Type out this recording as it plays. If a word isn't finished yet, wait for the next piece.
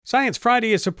Science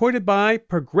Friday is supported by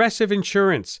Progressive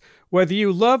Insurance. Whether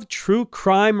you love true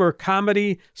crime or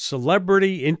comedy,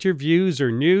 celebrity interviews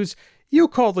or news, you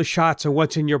call the shots on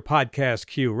what's in your podcast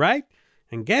queue, right?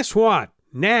 And guess what?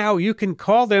 Now you can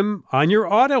call them on your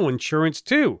auto insurance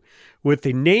too with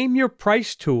the Name Your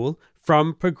Price tool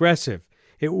from Progressive.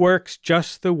 It works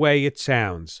just the way it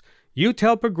sounds. You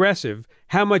tell Progressive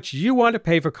how much you want to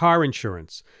pay for car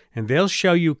insurance, and they'll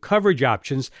show you coverage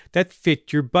options that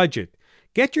fit your budget.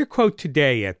 Get your quote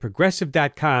today at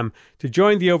Progressive.com to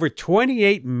join the over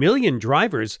 28 million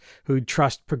drivers who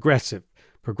trust Progressive.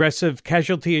 Progressive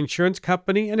Casualty Insurance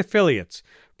Company and Affiliates.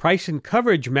 Price and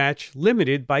coverage match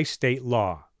limited by state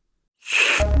law.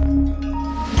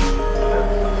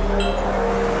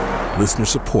 Listener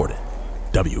supported.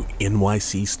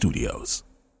 WNYC Studios.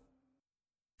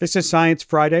 This is Science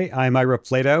Friday. I'm Ira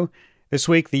Flato. This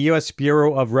week, the U.S.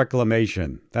 Bureau of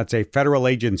Reclamation, that's a federal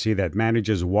agency that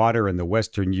manages water in the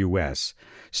western U.S.,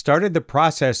 started the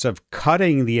process of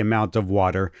cutting the amount of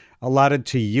water allotted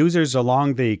to users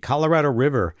along the Colorado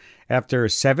River after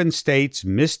 7 states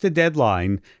missed the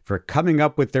deadline for coming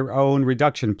up with their own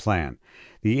reduction plan.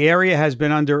 The area has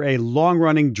been under a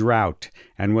long-running drought,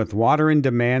 and with water in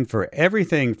demand for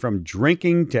everything from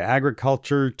drinking to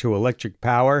agriculture to electric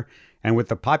power, and with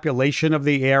the population of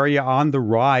the area on the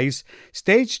rise,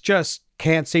 states just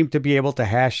can't seem to be able to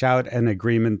hash out an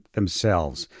agreement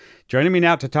themselves. Joining me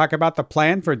now to talk about the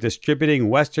plan for distributing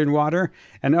Western water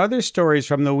and other stories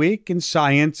from the week in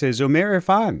science is Umair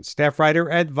Irfan, staff writer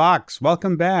at Vox.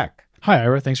 Welcome back. Hi,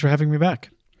 Ira. Thanks for having me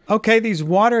back. Okay, these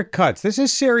water cuts. This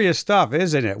is serious stuff,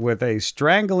 isn't it? With a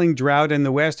strangling drought in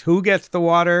the West, who gets the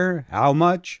water? How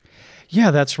much?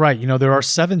 Yeah, that's right. There are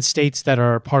 7 states that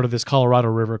are part of this Colorado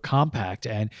River Compact,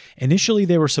 and initially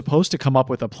they were supposed to come up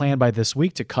with a plan by this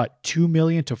week to cut 2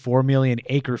 million to 4 million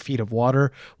acre-feet of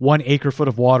water. 1 acre-foot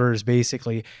of water is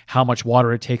basically how much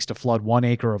water it takes to flood 1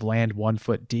 acre of land 1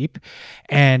 foot deep,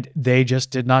 and they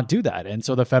just did not do that. And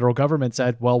so the federal government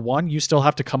said, well, 1, you still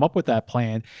have to come up with that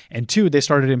plan, and 2, they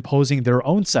started imposing their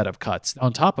own set of cuts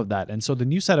on top of that. And so the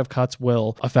new set of cuts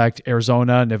will affect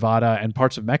Arizona, Nevada, and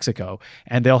parts of Mexico,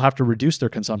 and they'll have to reduce their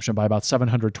consumption by about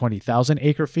 720,000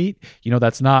 acre-feet.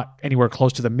 That's not anywhere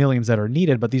close to the millions that are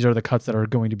needed, but these are the cuts that are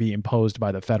going to be imposed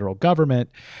by the federal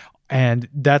government. And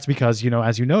that's because,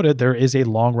 as you noted, there is a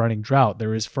long-running drought.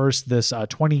 There is first this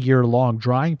 20-year-long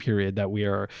drying period that we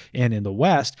are in the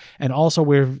West, and also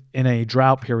we're in a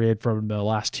drought period from the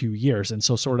last 2 years. And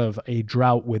so sort of a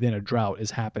drought within a drought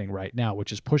is happening right now,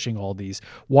 which is pushing all these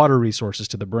water resources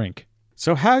to the brink.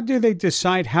 So how do they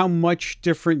decide how much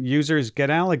different users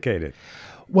get allocated?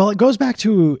 Well, it goes back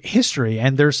to history,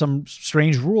 and there's some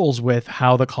strange rules with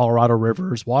how the Colorado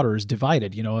River's water is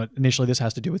divided. Initially this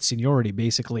has to do with seniority.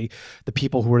 Basically, the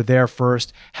people who were there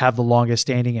first have the longest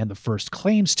standing and the first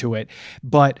claims to it.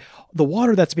 But the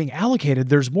water that's being allocated,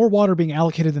 there's more water being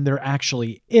allocated than there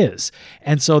actually is.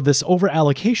 And so this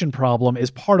over-allocation problem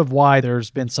is part of why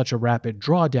there's been such a rapid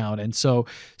drawdown. And so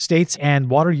states and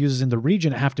water users in the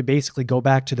region have to basically go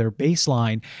back to their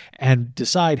baseline and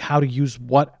decide how to use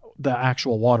what the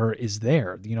actual water is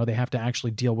there. They have to actually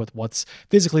deal with what's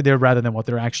physically there rather than what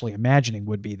they're actually imagining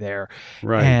would be there.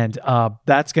 Right. And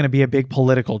that's going to be a big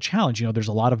political challenge. There's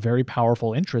a lot of very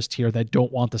powerful interests here that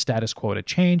don't want the status quo to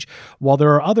change, while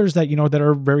there are others that, that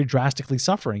are very drastically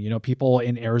suffering. People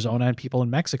in Arizona and people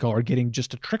in Mexico are getting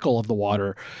just a trickle of the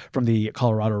water from the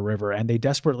Colorado River, and they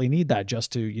desperately need that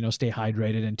just to, stay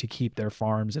hydrated and to keep their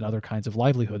farms and other kinds of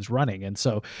livelihoods running. And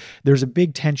so there's a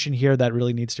big tension here that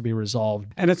really needs to be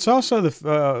resolved. And it's also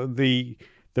the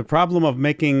problem of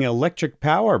making electric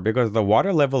power, because the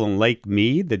water level in Lake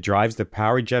Mead that drives the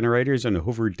power generators in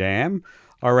Hoover Dam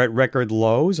are at record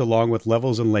lows, along with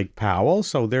levels in Lake Powell.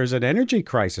 So there's an energy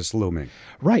crisis looming.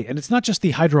 Right. And it's not just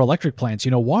the hydroelectric plants.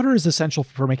 Water is essential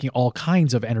for making all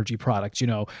kinds of energy products,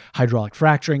 hydraulic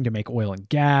fracturing to make oil and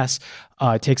gas.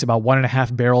 It takes about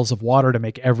 1.5 barrels of water to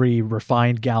make every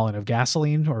refined gallon of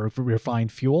gasoline or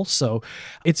refined fuel. So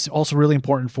it's also really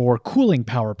important for cooling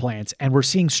power plants. And we're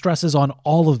seeing stresses on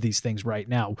all of these things right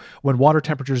now. When water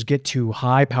temperatures get too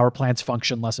high, power plants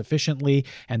function less efficiently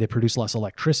and they produce less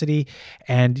electricity.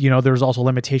 And, there's also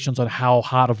limitations on how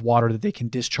hot of water that they can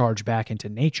discharge back into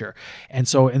nature. And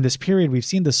so in this period we've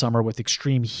seen this summer with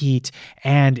extreme heat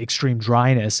and extreme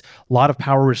dryness, a lot of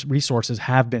power resources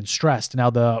have been stressed. Now,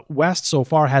 the West so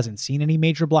far hasn't seen any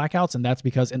major blackouts, and that's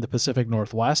because in the Pacific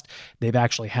Northwest, they've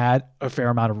actually had a fair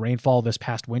amount of rainfall this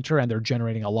past winter, and they're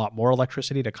generating a lot more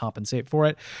electricity to compensate for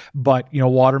it. But,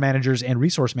 water managers and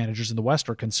resource managers in the West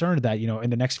are concerned that, in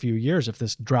the next few years, if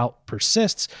this drought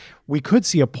persists, we could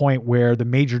see a point where the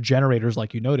major generators,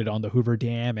 like you noted, on the Hoover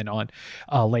Dam and on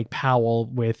Lake Powell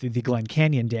with the Glen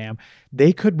Canyon Dam,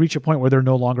 they could reach a point where they're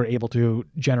no longer able to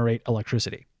generate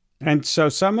electricity. And so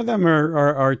some of them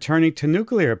are turning to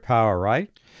nuclear power, right?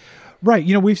 Right.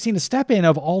 We've seen a step in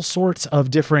of all sorts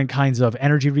of different kinds of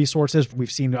energy resources.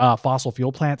 We've seen fossil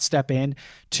fuel plants step in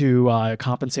to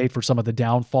compensate for some of the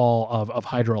downfall of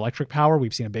hydroelectric power.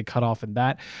 We've seen a big cutoff in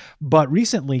that. But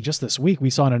recently, just this week, we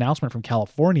saw an announcement from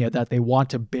California that they want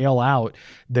to bail out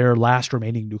their last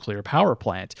remaining nuclear power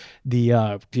plant,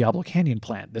 the Diablo Canyon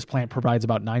plant. This plant provides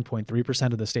about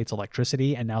 9.3% of the state's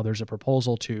electricity, and now there's a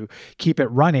proposal to keep it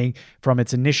running from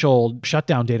its initial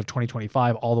shutdown date of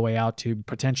 2025 all the way out to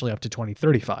potentially up to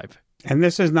 2035. And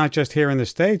this is not just here in the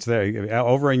States.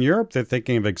 Over in Europe, they're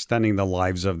thinking of extending the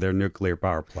lives of their nuclear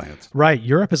power plants. Right.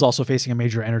 Europe is also facing a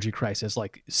major energy crisis.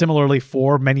 Like similarly,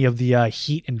 for many of the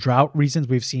heat and drought reasons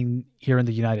we've seen here in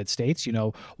the United States,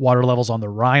 water levels on the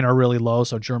Rhine are really low.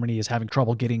 So Germany is having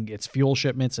trouble getting its fuel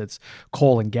shipments, its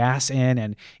coal and gas in.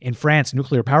 And in France,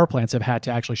 nuclear power plants have had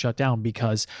to actually shut down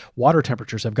because water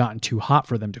temperatures have gotten too hot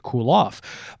for them to cool off.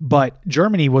 But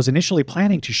Germany was initially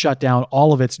planning to shut down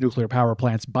all of its nuclear power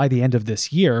plants by the end of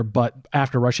this year. But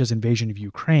after Russia's invasion of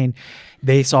Ukraine,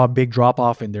 they saw a big drop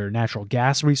off in their natural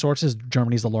gas resources.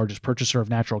 Germany's the largest purchaser of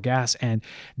natural gas, and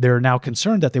they're now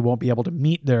concerned that they won't be able to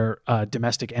meet their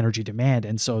domestic energy demand.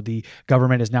 And so the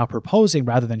government is now proposing,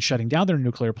 rather than shutting down their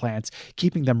nuclear plants,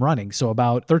 keeping them running. So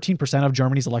about 13% of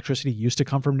Germany's electricity used to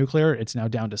come from nuclear. It's now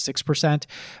down to 6%.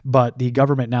 But the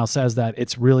government now says that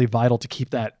it's really vital to keep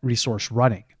that resource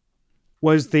running.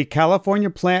 Was the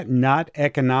California plant not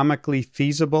economically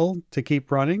feasible to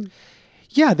keep running?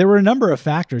 Yeah, there were a number of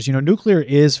factors. Nuclear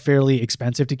is fairly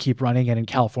expensive to keep running. And in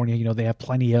California, they have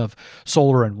plenty of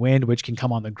solar and wind, which can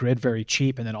come on the grid very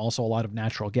cheap. And then also a lot of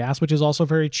natural gas, which is also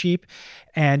very cheap.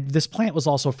 And this plant was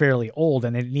also fairly old,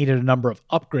 and it needed a number of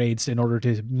upgrades in order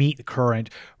to meet current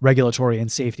regulatory and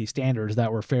safety standards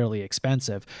that were fairly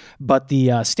expensive. But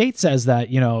the state says that,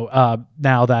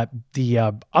 now that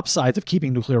the upsides of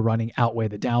keeping nuclear running outweigh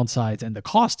the downsides and the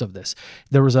cost of this.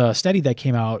 There was a study that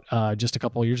came out just a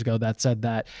couple of years ago that said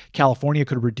that California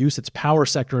could reduce its power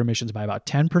sector emissions by about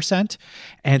 10%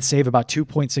 and save about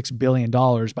 $2.6 billion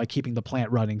by keeping the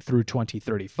plant running through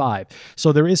 2035.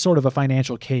 So there is sort of a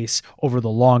financial case over the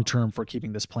long term for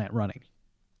keeping this plant running.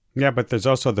 Yeah, but there's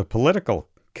also the political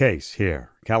case here.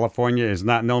 California is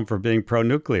not known for being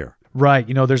pro-nuclear. Right.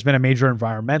 There's been a major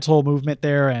environmental movement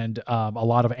there, and a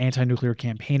lot of anti-nuclear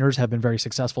campaigners have been very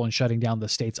successful in shutting down the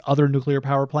state's other nuclear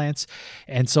power plants.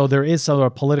 And so there is sort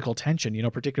of political tension,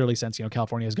 particularly since,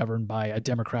 California is governed by a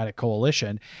Democratic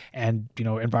coalition, and,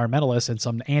 environmentalists and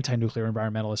some anti-nuclear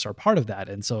environmentalists are part of that.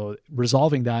 And so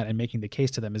resolving that and making the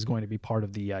case to them is going to be part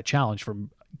of the challenge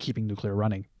from keeping nuclear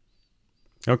running.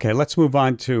 Okay, let's move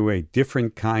on to a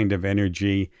different kind of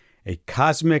energy, a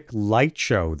cosmic light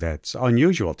show that's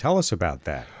unusual. Tell us about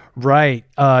that. Right.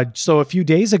 So a few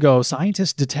days ago,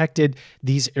 scientists detected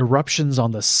these eruptions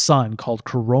on the sun called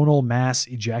coronal mass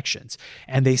ejections.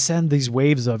 And they send these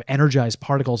waves of energized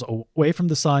particles away from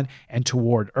the sun and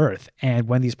toward Earth. And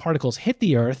when these particles hit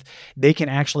the Earth, they can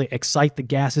actually excite the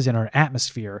gases in our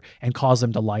atmosphere and cause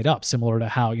them to light up, similar to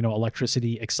how,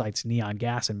 electricity excites neon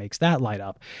gas and makes that light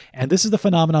up. And this is the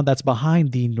phenomenon that's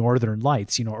behind the northern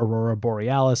lights, aurora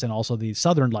borealis, and also the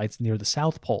southern lights near the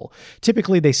South Pole.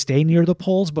 Typically, they stay near the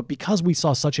poles, but because we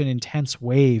saw such an intense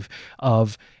wave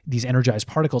of these energized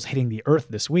particles hitting the Earth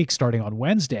this week, starting on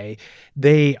Wednesday,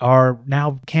 they are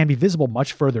now can be visible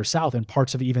much further south in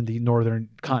parts of even the northern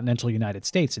continental United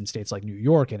States, in states like New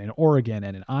York and in Oregon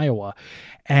and in Iowa.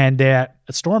 And that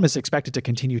storm is expected to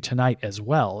continue tonight as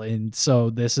well. And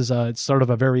so this is sort of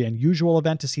a very unusual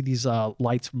event to see these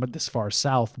lights from this far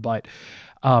south, but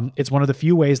it's one of the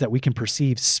few ways that we can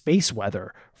perceive space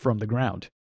weather from the ground.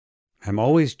 I'm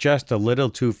always just a little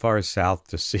too far south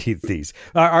to see these.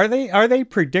 Are they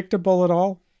predictable at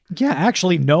all? Yeah,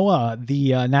 actually, NOAA,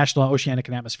 the National Oceanic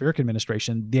and Atmospheric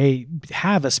Administration, they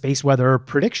have a space weather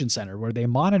prediction center where they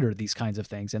monitor these kinds of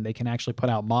things, and they can actually put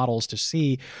out models to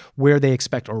see where they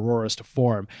expect auroras to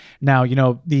form. Now,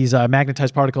 these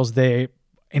magnetized particles, they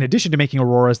in addition to making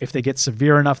auroras, if they get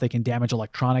severe enough, they can damage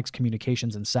electronics,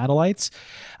 communications, and satellites.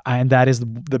 And that is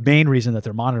the main reason that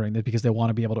they're monitoring it, because they want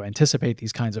to be able to anticipate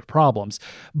these kinds of problems.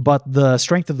 But the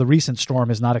strength of the recent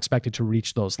storm is not expected to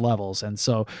reach those levels. And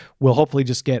so we'll hopefully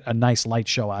just get a nice light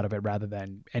show out of it rather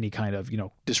than any kind of,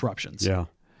 disruptions. Yeah,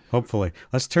 hopefully.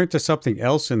 Let's turn to something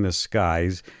else in the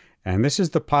skies. And this is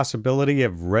the possibility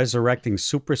of resurrecting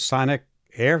supersonic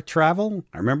air travel.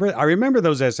 I remember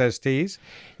those SSTs.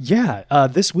 Yeah.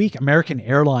 This week, American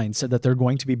Airlines said that they're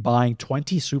going to be buying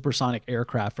 20 supersonic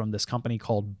aircraft from this company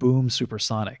called Boom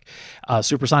Supersonic.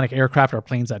 Supersonic aircraft are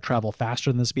planes that travel faster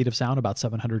than the speed of sound, about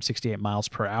 768 miles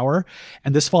per hour.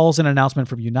 And this follows an announcement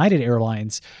from United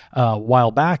Airlines a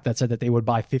while back that said that they would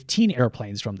buy 15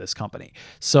 airplanes from this company.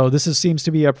 So this seems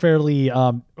to be a fairly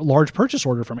large purchase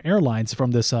order from airlines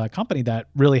from this company that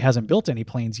really hasn't built any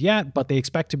planes yet, but they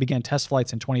expect to begin test flights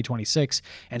in 2026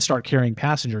 and start carrying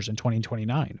passengers in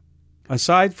 2029.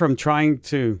 Aside from trying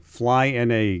to fly in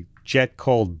a jet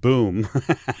called Boom,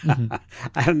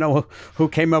 I don't know who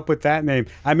came up with that name.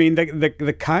 I mean,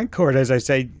 the Concorde, as I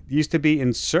say, used to be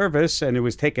in service and it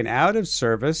was taken out of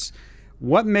service.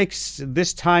 What makes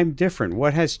this time different?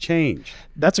 What has changed?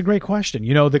 That's a great question.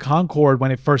 The Concorde,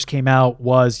 when it first came out,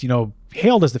 was,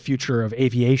 hailed as the future of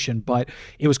aviation, but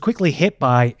it was quickly hit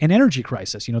by an energy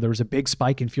crisis. There was a big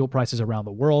spike in fuel prices around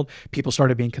the world. People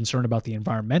started being concerned about the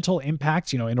environmental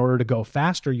impacts. In order to go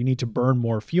faster, you need to burn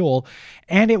more fuel.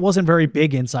 And it wasn't very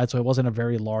big inside, so it wasn't a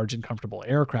very large and comfortable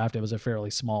aircraft. It was a fairly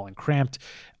small and cramped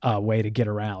way to get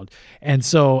around. And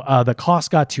so the cost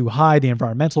got too high. The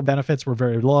environmental benefits were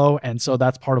very low. And so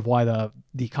that's part of why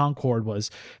the Concorde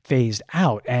was phased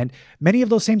out. And many of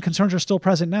those same concerns are still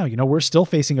present now. We're still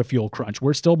facing a fuel crunch.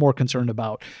 We're still more concerned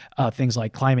about things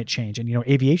like climate change. And,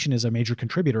 aviation is a major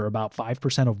contributor. About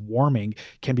 5% of warming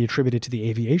can be attributed to the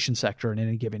aviation sector in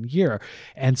any given year.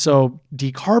 And so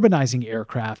decarbonizing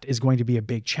aircraft is going to be a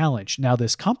big challenge. Now,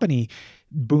 this company,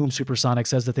 Boom Supersonic,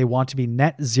 says that they want to be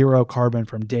net zero carbon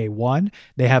from day one.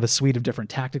 They have a suite of different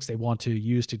tactics they want to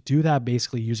use to do that,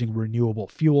 basically using renewable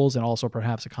fuels and also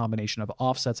perhaps a combination of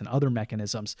offsets and other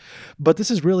mechanisms. But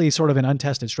this is really sort of an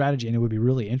untested strategy, and it would be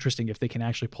really interesting if they can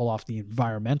actually pull off the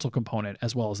environmental component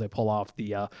as well as they pull off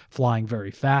the flying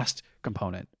very fast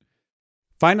component.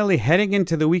 Finally, heading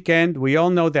into the weekend, we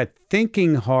all know that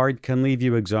thinking hard can leave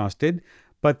you exhausted,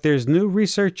 but there's new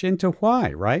research into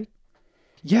why, right?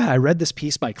 Yeah, I read this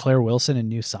piece by Claire Wilson in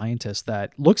New Scientist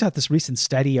that looks at this recent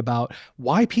study about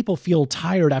why people feel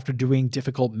tired after doing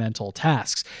difficult mental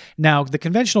tasks. Now, the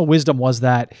conventional wisdom was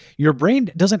that your brain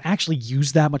doesn't actually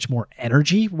use that much more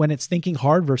energy when it's thinking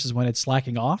hard versus when it's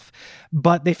slacking off.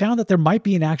 But they found that there might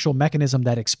be an actual mechanism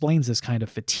that explains this kind of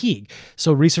fatigue.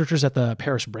 So researchers at the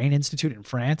Paris Brain Institute in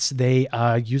France, they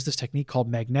use this technique called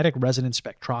magnetic resonance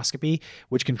spectroscopy,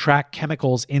 which can track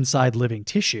chemicals inside living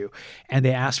tissue. And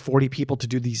they asked 40 people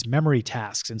to do these memory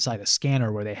tasks inside a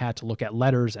scanner where they had to look at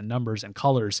letters and numbers and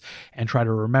colors and try to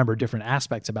remember different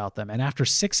aspects about them. And after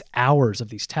 6 hours of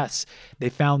these tests, they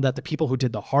found that the people who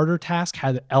did the harder task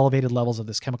had elevated levels of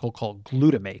this chemical called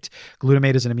glutamate.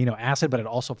 Glutamate is an amino acid, but it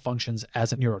also functions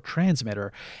as a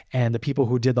neurotransmitter. And the people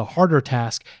who did the harder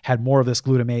task had more of this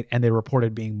glutamate, and they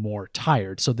reported being more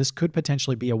tired. So this could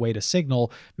potentially be a way to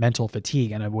signal mental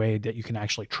fatigue and a way that you can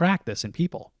actually track this in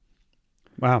people.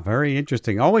 Wow, very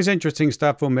interesting. Always interesting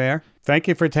stuff, Umair. Thank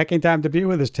you for taking time to be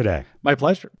with us today. My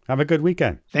pleasure. Have a good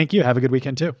weekend. Thank you. Have a good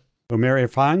weekend, too. Umair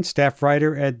Irfan, staff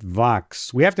writer at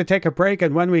Vox. We have to take a break,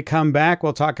 and when we come back,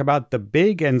 we'll talk about the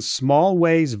big and small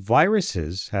ways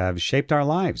viruses have shaped our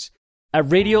lives. At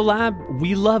Radiolab,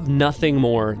 we love nothing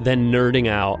more than nerding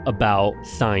out about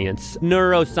science,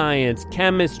 neuroscience,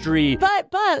 chemistry.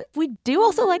 But we do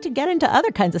also like to get into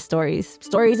other kinds of stories.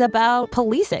 Stories about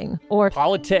policing or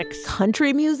politics,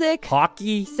 country music,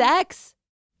 hockey, sex,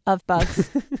 of bugs.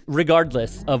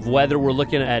 Regardless of whether we're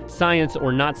looking at science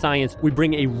or not science, we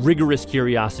bring a rigorous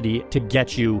curiosity to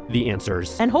get you the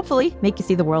answers. And hopefully make you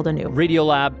see the world anew.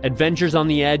 Radiolab, adventures on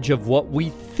the edge of what we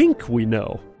think we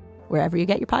know. Wherever you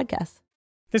get your podcasts.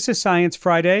 This is Science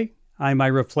Friday. I'm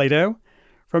Ira Flato.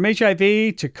 From HIV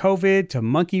to COVID to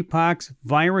monkeypox,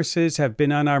 viruses have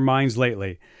been on our minds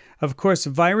lately. Of course,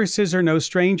 viruses are no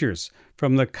strangers.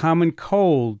 From the common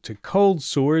cold to cold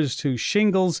sores to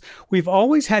shingles, we've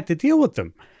always had to deal with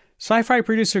them. Sci-fi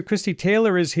producer Christy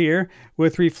Taylor is here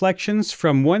with reflections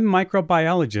from one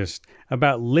microbiologist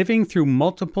about living through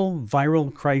multiple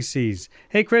viral crises.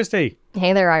 Hey, Christy.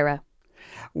 Hey there, Ira.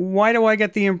 Why do I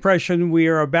get the impression we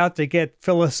are about to get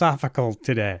philosophical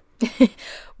today?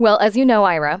 Well, as you know,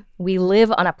 Ira, we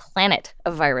live on a planet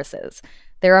of viruses.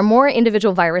 There are more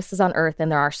individual viruses on Earth than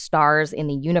there are stars in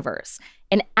the universe.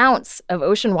 An ounce of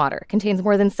ocean water contains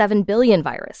more than 7 billion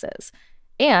viruses,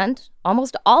 and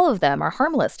almost all of them are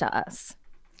harmless to us.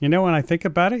 You know, when I think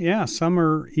about it, yeah, some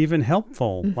are even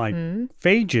helpful, like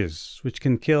phages, which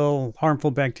can kill harmful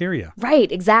bacteria.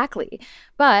 Right, exactly.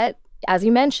 But as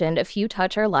you mentioned, a few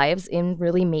touch our lives in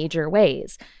really major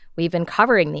ways. We've been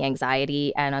covering the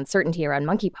anxiety and uncertainty around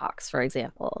monkeypox, for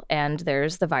example, and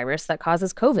there's the virus that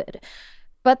causes COVID.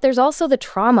 But there's also the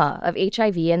trauma of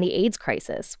HIV and the AIDS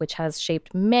crisis, which has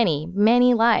shaped many,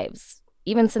 many lives,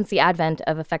 even since the advent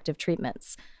of effective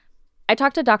treatments. I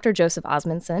talked to Dr. Joseph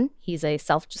Osmundson. He's a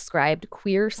self-described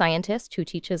queer scientist who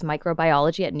teaches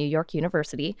microbiology at New York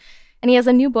University, and he has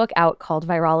a new book out called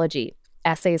Virology: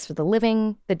 Essays for the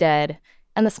Living, the Dead,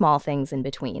 and the Small Things in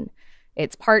Between.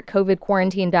 It's part COVID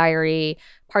quarantine diary,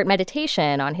 part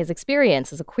meditation on his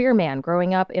experience as a queer man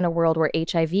growing up in a world where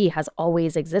HIV has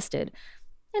always existed.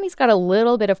 And he's got a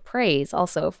little bit of praise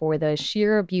also for the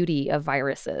sheer beauty of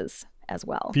viruses as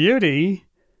well. Beauty?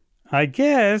 I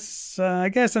guess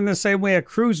in the same way a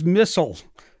cruise missile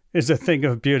is a thing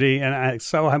of beauty, and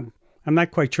I'm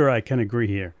not quite sure I can agree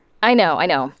here. I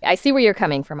know. I see where you're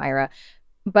coming from, Ira.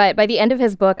 But by the end of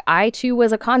his book, I too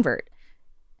was a convert.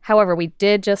 However, we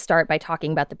did just start by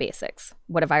talking about the basics,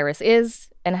 what a virus is,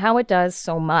 and how it does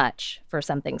so much for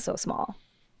something so small.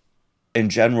 In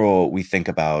general, we think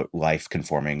about life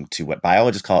conforming to what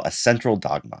biologists call a central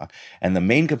dogma. And the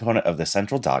main component of the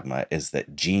central dogma is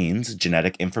that genes,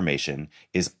 genetic information,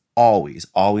 is always,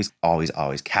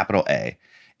 capital A,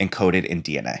 encoded in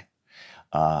DNA.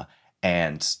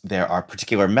 And there are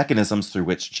particular mechanisms through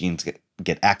which genes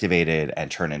get activated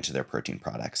and turn into their protein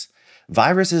products.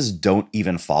 Viruses don't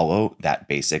even follow that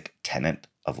basic tenet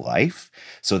of life.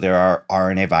 So there are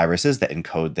RNA viruses that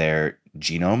encode their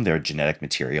genome, their genetic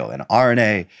material in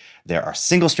RNA. There are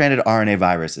single-stranded RNA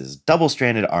viruses,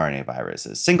 double-stranded RNA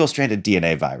viruses, single-stranded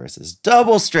DNA viruses,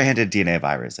 double-stranded DNA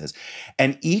viruses.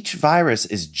 And each virus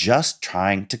is just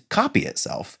trying to copy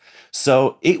itself.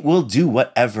 So it will do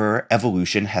whatever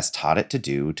evolution has taught it to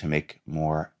do to make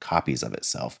more copies of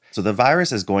itself. So the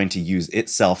virus is going to use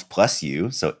itself plus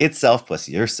you, so itself plus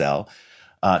your cell,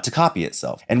 to copy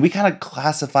itself. And we kind of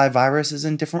classify viruses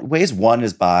in different ways. One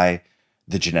is by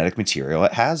the genetic material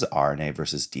it has, RNA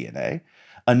versus DNA.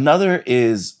 Another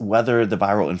is whether the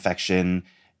viral infection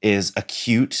is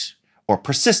acute or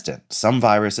persistent. Some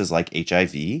viruses like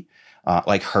HIV,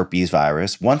 like herpes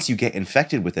virus, once you get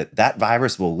infected with it, that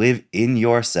virus will live in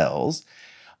your cells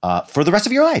for the rest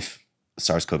of your life.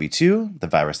 SARS-CoV-2, the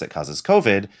virus that causes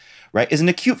COVID, right, is an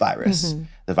acute virus. Mm-hmm.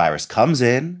 The virus comes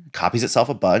in, copies itself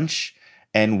a bunch,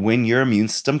 and when your immune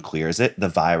system clears it, the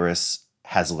virus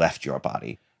has left your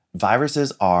body.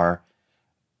 Viruses are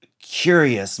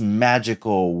curious,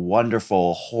 magical,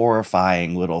 wonderful,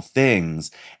 horrifying little things,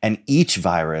 and each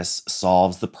virus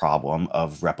solves the problem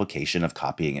of replication, of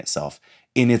copying itself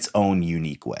in its own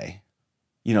unique way.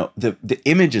 You know, the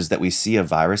images that we see of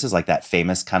viruses, like that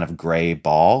famous kind of gray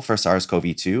ball for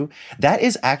SARS-CoV-2, that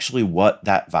is actually what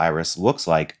that virus looks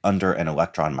like under an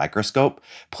electron microscope,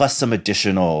 plus some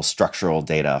additional structural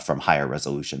data from higher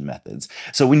resolution methods.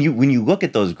 So when you look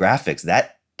at those graphics,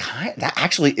 that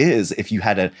actually is, if you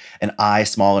had an eye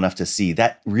small enough to see,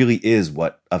 that really is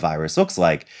what a virus looks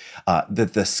like.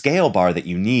 The scale bar that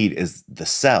you need is the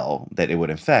cell that it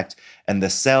would infect, and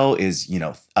the cell is,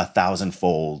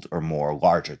 1,000-fold or more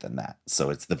larger than that.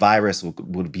 So it's the virus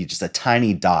would be just a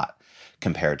tiny dot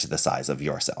compared to the size of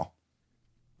your cell.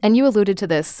 And you alluded to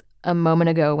this a moment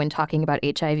ago when talking about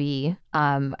HIV.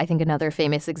 I think another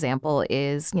famous example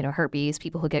is, herpes.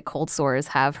 People who get cold sores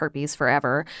have herpes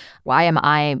forever. Why am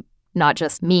I not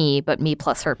just me, but me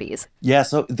plus herpes? Yeah,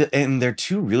 so and they're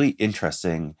two really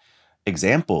interesting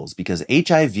examples, because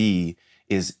HIV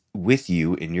is with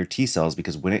you in your T cells,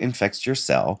 because when it infects your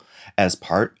cell as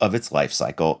part of its life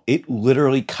cycle, it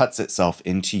literally cuts itself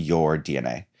into your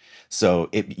DNA. So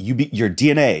your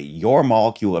DNA, your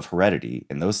molecule of heredity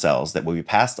in those cells that will be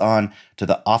passed on to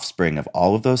the offspring of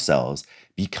all of those cells,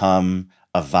 become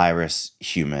a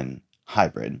virus-human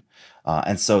hybrid.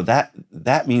 And so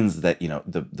that means that,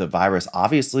 the virus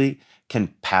obviously can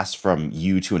pass from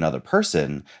you to another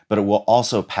person, but it will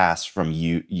also pass from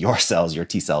your cells, your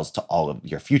T cells, to all of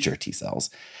your future T cells.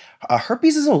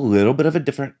 Herpes is a little bit of a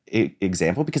different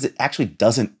example because it actually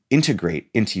doesn't integrate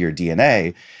into your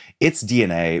DNA. Its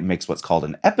DNA makes what's called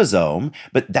an episome,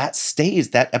 but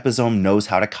that episome knows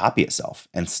how to copy itself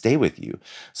and stay with you.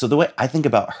 So the way I think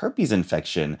about herpes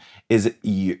infection is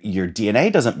your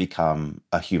DNA doesn't become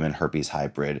a human herpes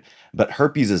hybrid, but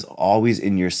herpes is always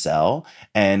in your cell,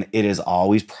 and it is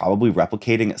always probably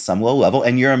replicating at some low level,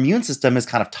 and your immune system is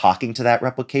kind of talking to that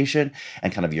replication,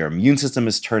 and kind of your immune system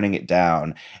is turning it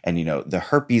down, and, the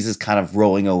herpes is kind of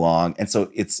rolling along. And so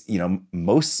it's,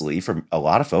 mostly for a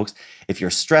lot of folks, if you're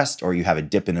stressed or you have a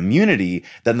dip in immunity,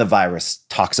 then the virus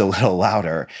talks a little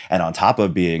louder. And on top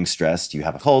of being stressed, you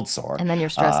have a cold sore. And then you're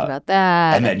stressed about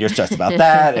that. And then you're stressed about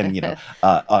that. And,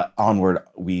 onward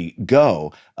we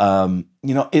go.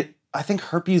 I think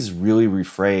herpes really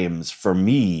reframes for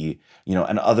me,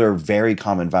 and other very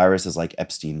common viruses like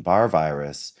Epstein-Barr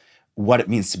virus, what it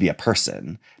means to be a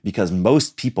person, because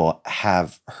most people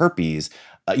have herpes.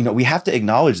 We have to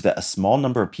acknowledge that a small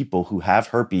number of people who have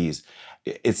herpes,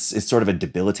 it's sort of a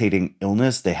debilitating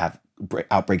illness. They have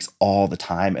outbreaks all the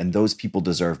time, and those people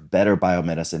deserve better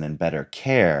biomedicine and better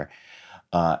care.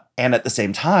 And at the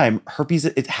same time,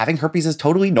 having herpes is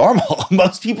totally normal.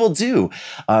 Most people do.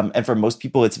 And for most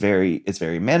people, it's very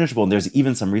manageable. And there's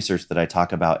even some research that I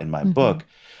talk about in my book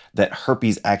that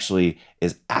herpes actually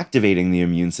is activating the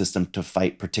immune system to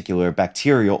fight particular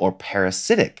bacterial or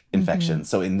parasitic infections.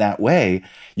 So in that way,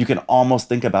 you can almost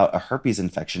think about a herpes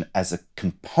infection as a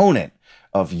component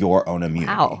of your own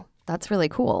immunity. Wow, that's really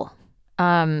cool.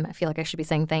 I feel like I should be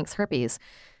saying thanks, herpes.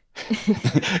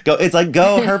 It's like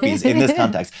go herpes in this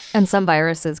context. And some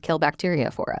viruses kill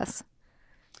bacteria for us.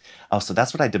 Oh, so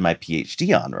that's what I did my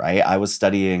PhD on, right? I was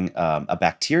studying a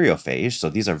bacteriophage. So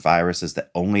these are viruses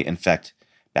that only infect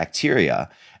bacteria.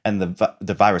 And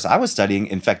the virus I was studying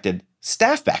infected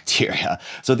staph bacteria.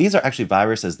 So these are actually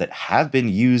viruses that have been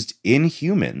used in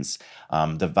humans.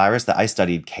 The virus that I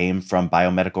studied came from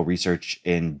biomedical research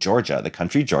in Georgia, the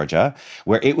country Georgia,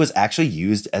 where it was actually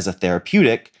used as a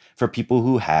therapeutic for people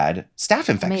who had staph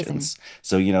infections.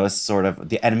 Amazing. So, it's sort of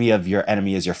the enemy of your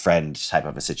enemy is your friend type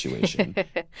of a situation.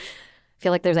 I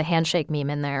feel like there's a handshake meme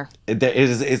in there.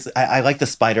 I like the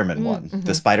Spider-Man one.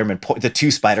 The the two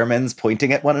Spider-Mans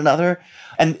pointing at one another.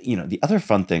 And, the other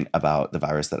fun thing about the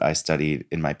virus that I studied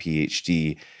in my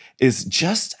PhD is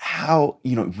just how,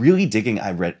 really digging.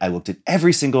 I looked at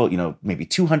every single, maybe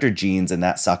 200 genes in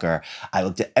that sucker. I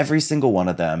looked at every single one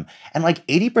of them. And like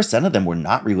 80% of them were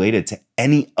not related to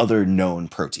any other known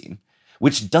protein,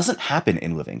 which doesn't happen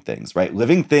in living things, right?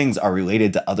 Living things are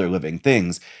related to other living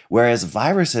things, whereas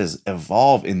viruses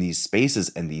evolve in these spaces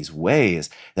and these ways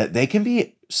that they can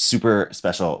be super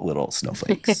special little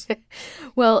snowflakes.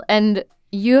 Well, and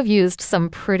you have used some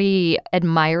pretty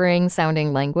admiring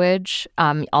sounding language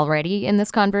already in this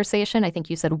conversation. I think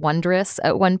you said wondrous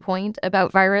at one point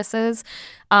about viruses.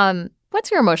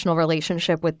 What's your emotional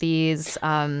relationship with these?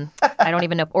 I don't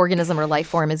even know if organism or life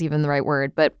form is even the right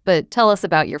word, but tell us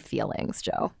about your feelings,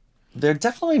 Joe. They're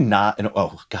definitely not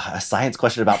a science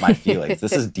question about my feelings.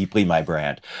 This is deeply my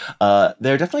brand.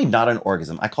 They're definitely not an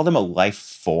organism. I call them a life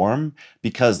form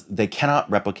because they cannot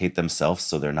replicate themselves,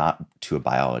 so they're not to a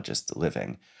biologist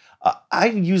living. I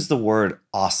use the word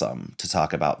awesome to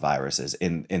talk about viruses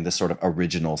in the sort of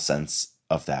original sense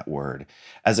of that word.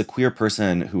 As a queer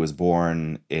person who was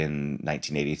born in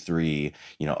 1983,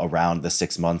 around the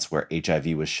 6 months where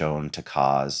HIV was shown to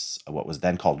cause what was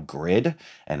then called GRID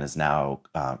and is now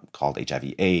called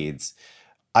HIV AIDS,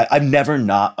 I've never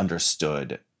not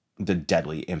understood the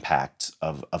deadly impact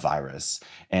of a virus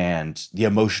and the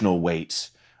emotional weight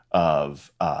of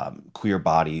queer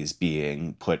bodies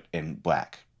being put in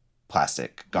black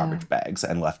plastic garbage bags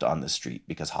and left on the street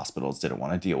because hospitals didn't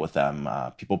want to deal with them,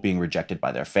 people being rejected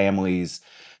by their families.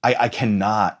 I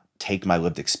cannot take my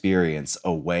lived experience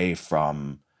away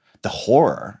from the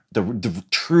horror, the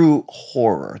true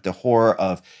horror, the horror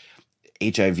of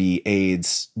HIV,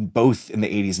 AIDS, both in the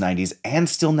 80s, 90s, and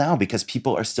still now, because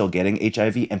people are still getting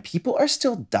HIV and people are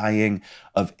still dying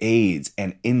of AIDS.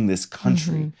 And in this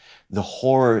country, the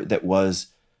horror that was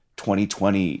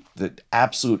 2020, the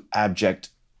absolute abject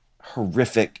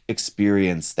horrific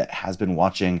experience that has been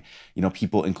watching,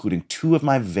 people, including two of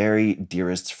my very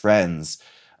dearest friends,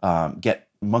 get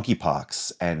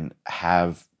monkeypox and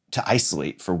have to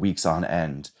isolate for weeks on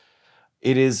end.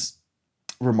 It is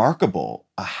remarkable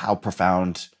how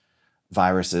profoundly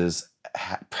viruses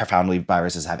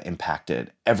have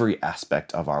impacted every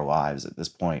aspect of our lives at this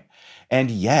point. And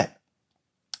yet,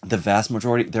 the vast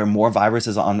majority, there are more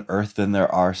viruses on Earth than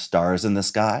there are stars in the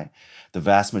sky. The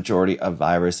vast majority of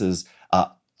viruses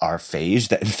are phage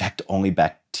that infect only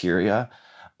bacteria.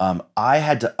 I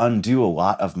had to undo a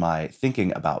lot of my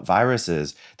thinking about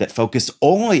viruses that focused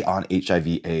only on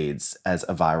HIV/AIDS as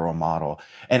a viral model.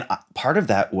 And part of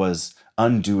that was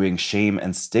undoing shame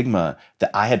and stigma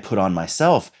that I had put on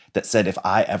myself that said if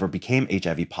I ever became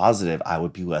HIV positive, I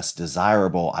would be less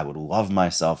desirable, I would love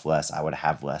myself less, I would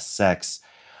have less sex.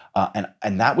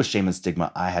 And that was shame and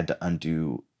stigma I had to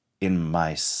undo in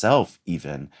myself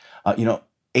even.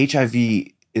 HIV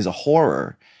is a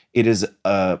horror. It is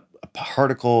a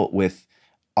particle with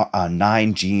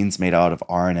 9 genes made out of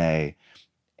RNA,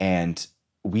 and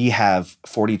we have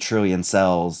 40 trillion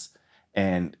cells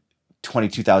and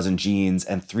 22,000 genes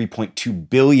and 3.2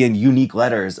 billion unique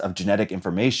letters of genetic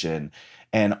information.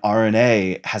 And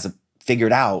RNA has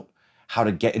figured out how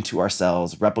to get into our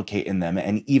cells, replicate in them,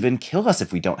 and even kill us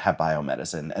if we don't have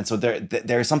biomedicine. And so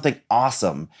there's something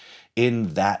awesome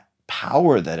in that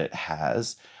power that it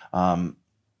has,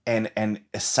 and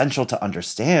essential to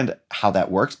understand how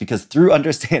that works, because through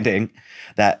understanding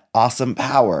that awesome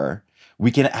power,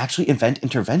 we can actually invent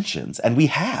interventions, and we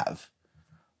have.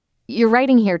 You're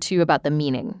writing here, too, about the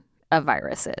meaning of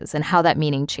viruses and how that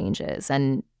meaning changes.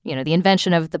 And, the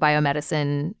invention of the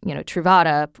biomedicine,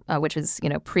 Truvada, which is,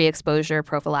 pre-exposure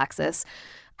prophylaxis,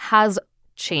 has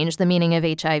changed the meaning of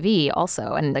HIV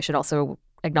also. And I should also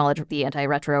acknowledge the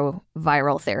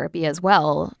antiretroviral therapy as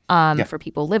well for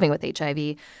people living with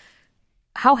HIV.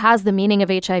 How has the meaning of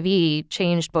HIV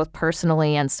changed both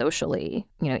personally and socially,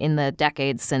 in the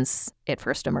decades since it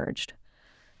first emerged?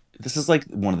 This is like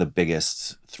one of the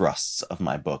biggest thrusts of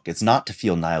my book. It's not to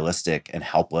feel nihilistic and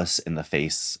helpless in the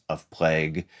face of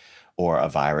plague or a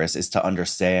virus. It's to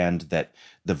understand that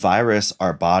the virus,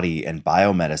 our body, and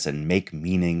biomedicine make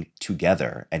meaning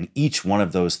together. And each one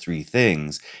of those three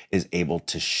things is able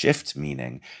to shift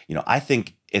meaning. I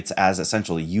think it's as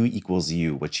essentially U equals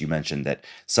U, which you mentioned, that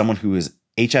someone who is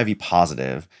HIV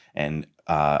positive and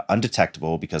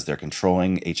undetectable because they're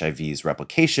controlling HIV's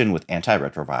replication with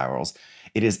antiretrovirals,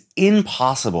 it is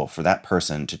impossible for that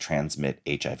person to transmit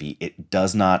HIV. It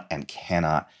does not and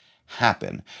cannot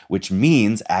happen, which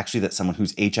means actually that someone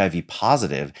who's HIV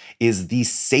positive is the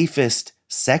safest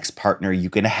sex partner you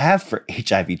can have for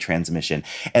HIV transmission.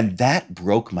 And that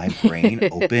broke my brain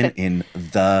open in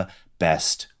the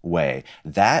best way.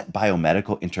 That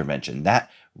biomedical intervention, that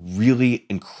really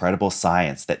incredible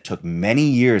science that took many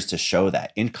years to show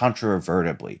that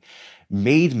incontrovertibly,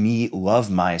 made me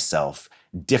love myself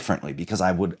differently, because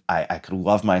I could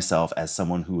love myself as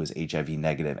someone who was HIV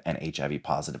negative and HIV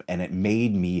positive. And it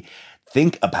made me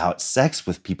think about sex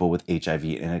with people with HIV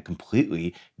in a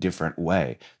completely different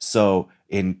way. So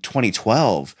in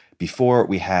 2012, before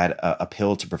we had a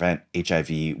pill to prevent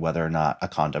HIV, whether or not a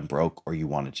condom broke or you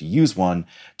wanted to use one,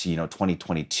 to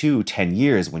 2022, 10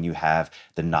 years, when you have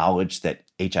the knowledge that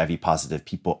HIV positive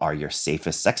people are your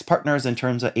safest sex partners in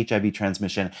terms of HIV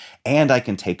transmission, and I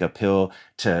can take a pill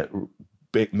to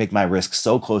make my risk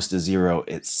so close to zero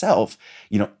itself,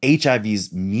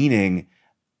 HIV's meaning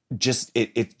just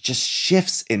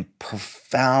shifts in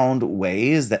profound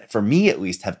ways that, for me at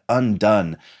least, have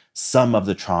undone some of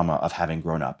the trauma of having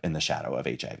grown up in the shadow of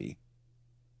HIV.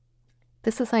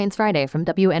 This is Science Friday from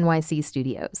WNYC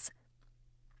Studios.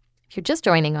 If you're just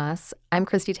joining us, I'm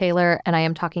Christy Taylor, and I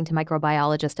am talking to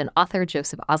microbiologist and author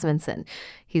Joseph Osmundson.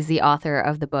 He's the author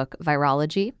of the book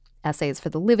Virology: Essays for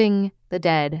the Living, the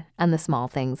Dead, and the Small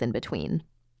Things in Between.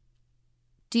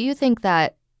 Do you think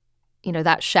that,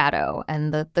 that shadow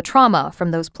and the trauma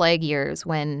from those plague years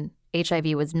when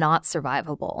HIV was not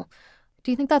survivable, do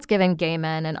you think that's given gay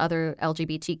men and other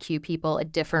LGBTQ people a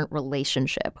different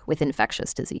relationship with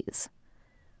infectious disease?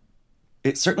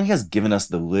 It certainly has given us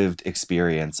the lived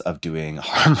experience of doing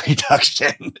harm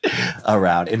reduction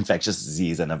around infectious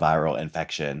disease and a viral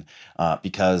infection,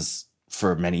 because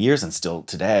for many years and still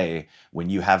today, when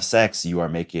you have sex, you are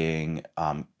making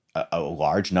a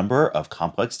large number of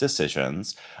complex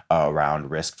decisions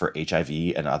around risk for HIV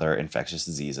and other infectious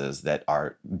diseases that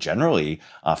are generally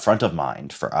front of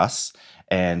mind for us.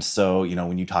 And so,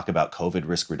 when you talk about COVID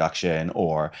risk reduction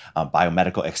or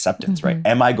biomedical acceptance, right?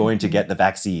 Am I going to get the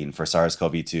vaccine for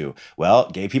SARS-CoV-2? Well,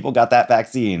 gay people got that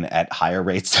vaccine at higher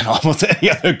rates than almost any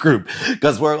other group,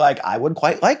 because we're like, I would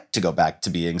quite like to go back to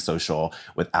being social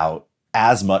without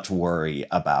as much worry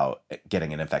about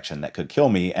getting an infection that could kill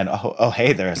me. And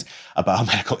hey, there's a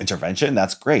biomedical intervention.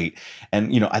 That's great.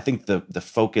 And, I think the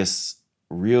focus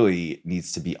really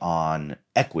needs to be on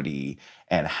equity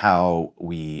and how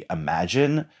we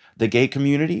imagine the gay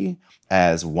community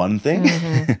as one thing,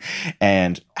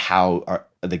 and how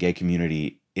the gay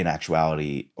community in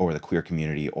actuality, or the queer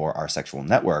community, or our sexual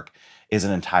network, is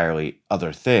an entirely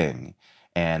other thing.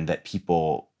 And that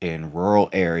people in rural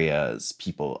areas,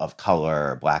 people of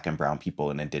color, Black and brown people,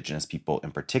 and Indigenous people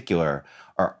in particular,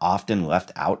 are often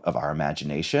left out of our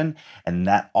imagination. And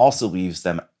that also leaves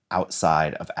them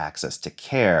outside of access to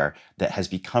care that has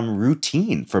become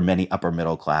routine for many upper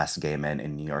middle class gay men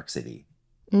in New York City.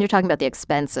 And you're talking about the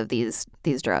expense of these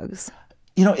drugs.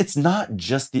 It's not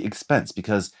just the expense,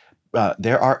 because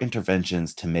there are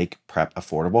interventions to make PrEP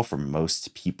affordable for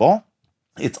most people.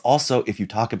 It's also, if you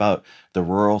talk about the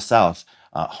rural South,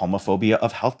 homophobia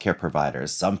of healthcare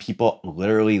providers. Some people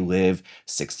literally live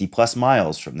 60 plus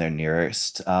miles from their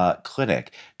nearest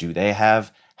clinic. Do they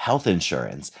have health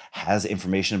insurance? Has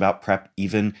information about PrEP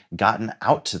even gotten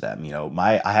out to them?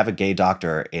 I have a gay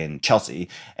doctor in Chelsea,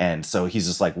 and so he's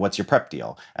just like, what's your PrEP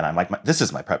deal? And I'm like, this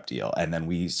is my PrEP deal. And then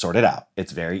we sort it out.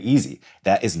 It's very easy.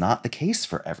 That is not the case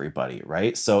for everybody,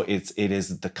 right? So it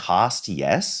is the cost,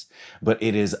 yes, but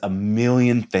it is a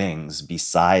million things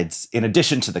besides, in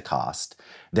addition to the cost,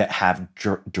 that have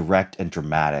direct and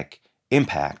dramatic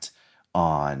impact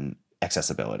on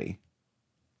accessibility.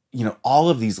 All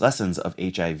of these lessons of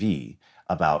HIV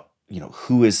about,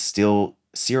 who is still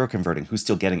seroconverting, who's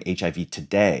still getting HIV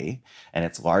today, and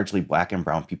it's largely Black and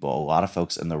brown people, a lot of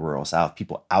folks in the rural South,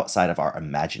 people outside of our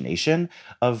imagination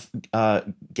of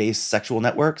gay sexual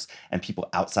networks, and people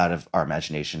outside of our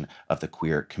imagination of the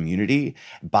queer community.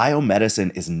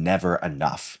 Biomedicine is never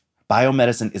enough.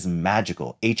 Biomedicine is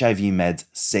magical. HIV meds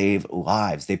save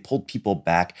lives. They pulled people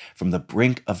back from the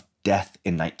brink of death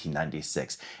in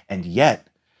 1996. And yet,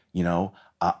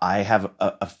 I have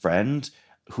a friend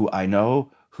who I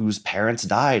know whose parents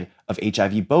died of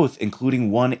HIV, both, including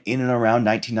one in and around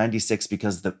 1996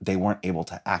 because they weren't able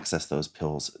to access those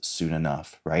pills soon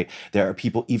enough, right? There are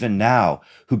people even now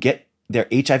who get their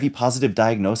HIV positive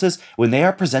diagnosis when they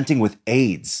are presenting with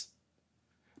AIDS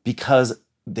because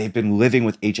they've been living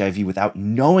with HIV without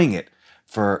knowing it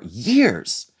for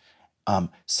years.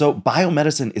 So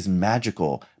biomedicine is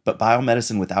magical, but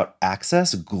biomedicine without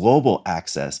access, global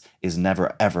access, is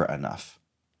never, ever enough.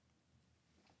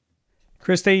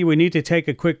 Christy, we need to take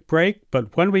a quick break,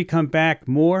 but when we come back,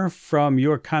 more from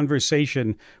your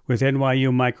conversation with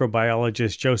NYU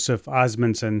microbiologist Joseph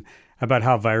Osmundson about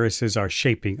how viruses are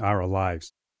shaping our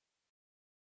lives.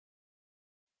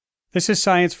 This is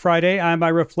Science Friday. I'm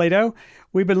Ira Flato.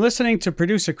 We've been listening to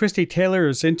producer Christy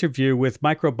Taylor's interview with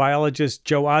microbiologist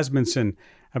Joe Osmundson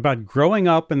about growing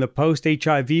up in the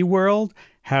post-HIV world,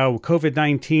 how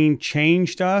COVID-19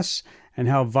 changed us, and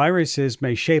how viruses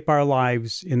may shape our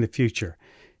lives in the future.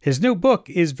 His new book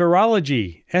is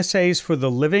Virology, Essays for the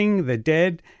Living, the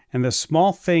Dead, and the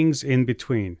Small Things in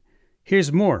Between.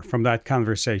 Here's more from that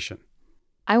conversation.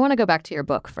 I want to go back to your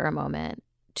book for a moment,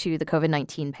 to the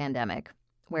COVID-19 pandemic,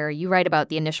 where you write about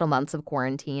the initial months of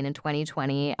quarantine in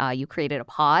 2020. You created a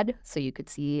pod so you could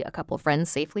see a couple of friends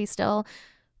safely still.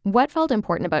 What felt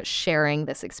important about sharing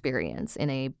this experience in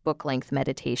a book-length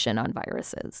meditation on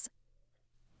viruses?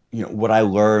 What I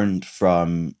learned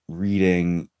from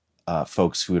reading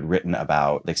folks who had written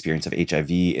about the experience of HIV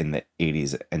in the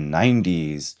 80s and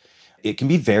 90s, it can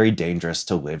be very dangerous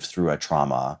to live through a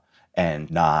trauma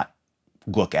and not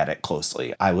look at it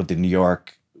closely. I lived in New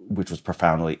York, which was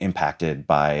profoundly impacted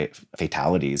by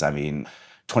fatalities.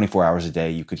 24 hours a day,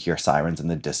 you could hear sirens in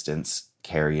the distance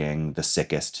carrying the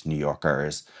sickest New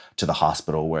Yorkers to the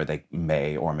hospital where they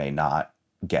may or may not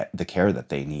get the care that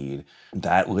they need.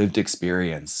 That lived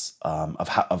experience of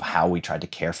how we tried to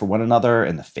care for one another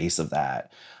in the face of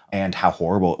that, and how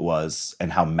horrible it was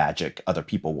and how magic other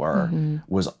people were,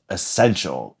 was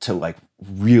essential to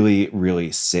really,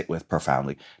 really sit with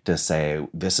profoundly, to say,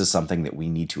 this is something that we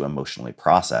need to emotionally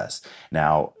process.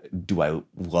 Now, do I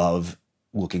love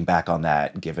looking back on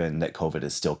that, given that COVID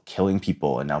is still killing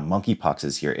people and now monkeypox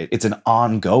is here? It's an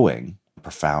ongoing,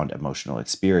 profound emotional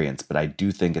experience, but I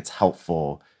do think it's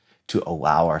helpful to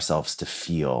allow ourselves to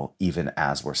feel even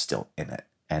as we're still in it,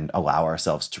 and allow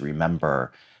ourselves to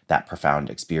remember that profound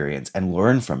experience and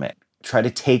learn from it. Try to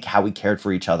take how we cared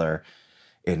for each other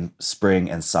in spring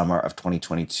and summer of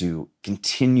 2022,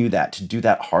 continue that, to do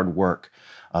that hard work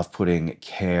of putting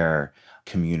care,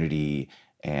 community,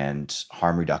 and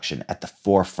harm reduction at the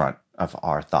forefront of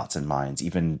our thoughts and minds,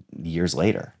 even years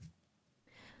later.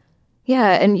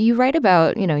 Yeah, and you write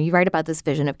about this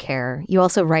vision of care. You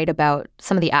also write about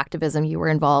some of the activism you were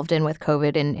involved in with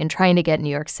COVID in trying to get New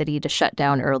York City to shut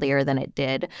down earlier than it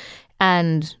did.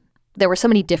 And there were so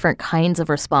many different kinds of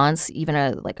response, even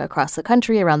across the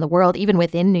country, around the world, even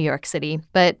within New York City.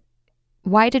 But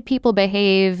why did people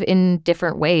behave in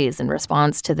different ways in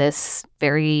response to this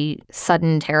very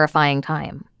sudden, terrifying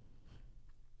time?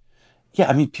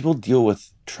 Yeah, people deal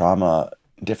with trauma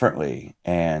differently,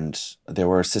 and there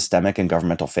were systemic and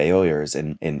governmental failures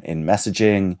in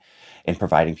messaging, in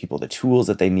providing people the tools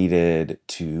that they needed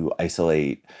to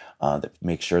isolate, that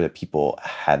make sure that people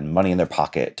had money in their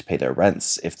pocket to pay their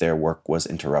rents if their work was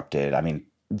interrupted.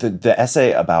 The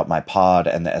essay about my pod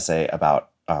and the essay about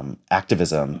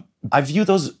activism, I view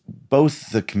those,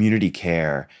 both the community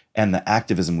care and the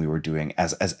activism we were doing,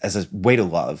 as a way to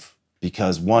love,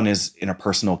 because one is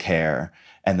interpersonal care,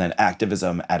 and then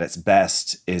activism at its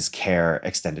best is care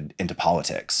extended into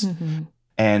politics. Mm-hmm.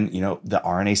 And, the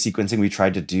RNA sequencing we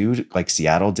tried to do, like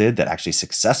Seattle did, that actually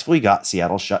successfully got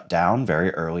Seattle shut down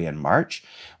very early in March,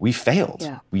 we failed.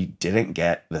 Yeah. We didn't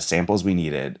get the samples we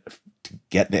needed to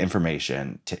get the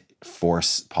information to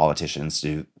force politicians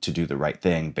to do the right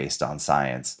thing based on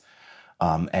science.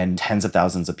 And tens of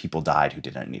thousands of people died who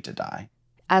didn't need to die.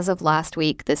 As of last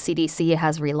week, the CDC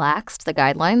has relaxed the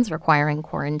guidelines requiring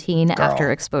quarantine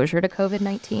after exposure to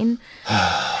COVID-19.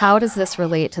 How does this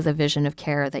relate to the vision of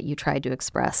care that you tried to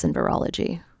express in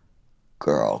virology?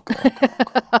 Girl.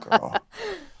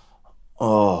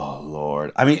 Oh,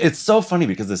 Lord. I mean, it's so funny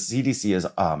because the CDC is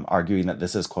arguing that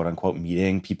this is, quote unquote,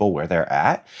 meeting people where they're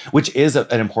at, which is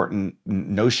an important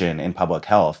notion in public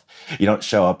health. You don't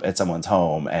show up at someone's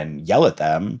home and yell at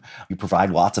them. You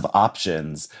provide lots of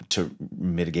options to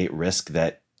mitigate risk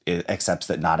that accepts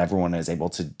that not everyone is able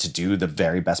to do the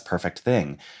very best perfect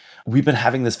thing. We've been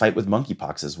having this fight with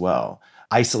monkeypox as well.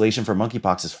 Isolation for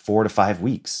monkeypox is 4 to 5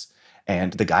 weeks.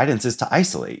 And the guidance is to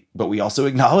isolate. But we also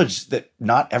acknowledge that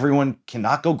not everyone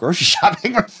cannot go grocery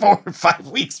shopping for 4 or 5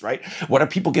 weeks, right? What are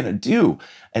people going to do?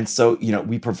 And so,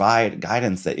 we provide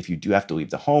guidance that if you do have to leave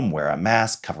the home, wear a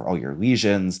mask, cover all your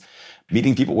lesions.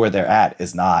 Meeting people where they're at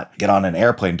is not get on an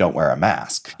airplane, don't wear a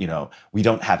mask. We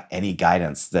don't have any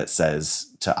guidance that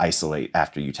says to isolate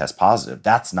after you test positive.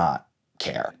 That's not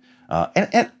care.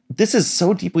 And this is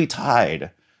so deeply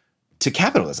tied to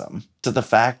capitalism, to the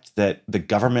fact that the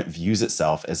government views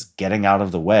itself as getting out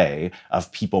of the way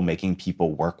of people making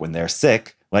people work when they're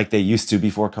sick like they used to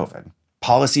before COVID.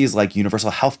 Policies like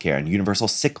universal healthcare and universal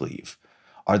sick leave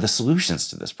are the solutions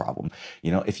to this problem.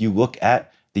 If you look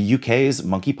at the UK's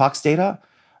monkeypox data,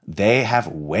 they have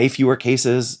way fewer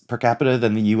cases per capita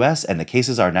than the US, and the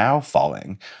cases are now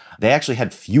falling. They actually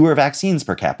had fewer vaccines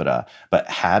per capita, but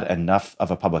had enough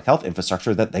of a public health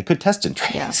infrastructure that they could test and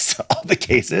trace all the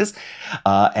cases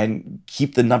and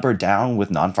keep the number down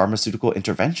with non-pharmaceutical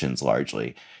interventions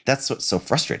largely. That's what's so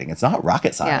frustrating. It's not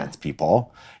rocket science,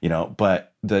 people,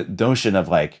 but the notion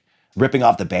of ripping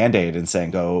off the Band-Aid and saying,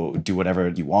 go do whatever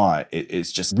you want, it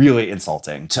is just really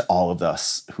insulting to all of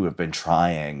us who have been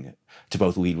trying to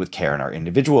both lead with care in our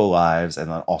individual lives and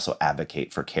then also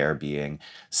advocate for care being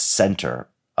center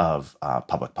of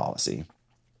public policy.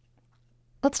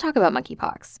 Let's talk about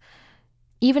monkeypox.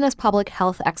 Even as public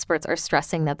health experts are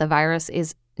stressing that the virus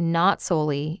is not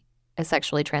solely a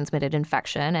sexually transmitted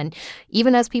infection, and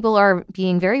even as people are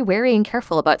being very wary and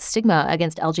careful about stigma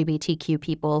against LGBTQ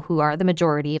people who are the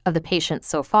majority of the patients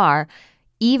so far,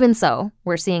 even so,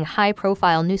 we're seeing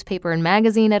high-profile newspaper and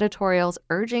magazine editorials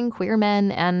urging queer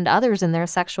men and others in their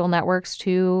sexual networks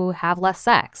to have less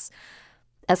sex.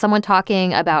 As someone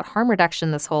talking about harm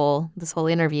reduction this whole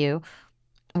interview,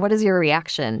 what is your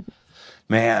reaction?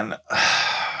 Man,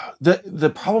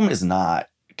 the problem is not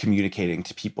communicating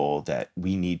to people that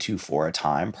we need to, for a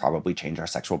time, probably change our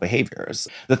sexual behaviors.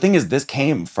 The thing is, this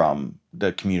came from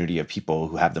the community of people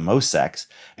who have the most sex.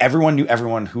 Everyone knew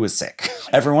everyone who was sick.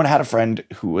 Everyone had a friend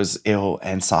who was ill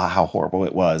and saw how horrible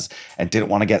it was and didn't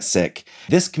want to get sick.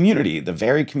 This community, the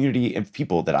very community of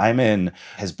people that I'm in,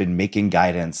 has been making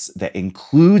guidance that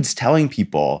includes telling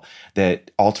people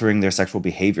that altering their sexual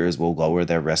behaviors will lower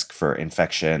their risk for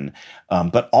infection,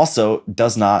 but also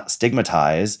does not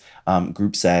stigmatize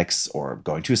group sex or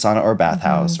going to a sauna or a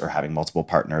bathhouse or having multiple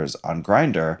partners on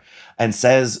Grindr, and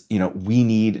says, we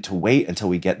need to wait until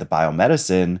we get the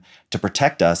biomedicine to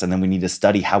protect us, and then we need to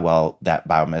study how well that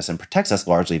biomedicine protects us,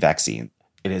 largely vaccine.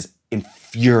 It is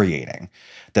infuriating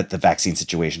that the vaccine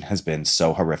situation has been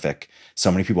so horrific.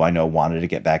 So many people I know wanted to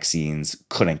get vaccines,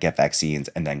 couldn't get vaccines,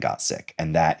 and then got sick.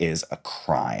 And that is a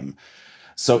crime.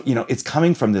 So, it's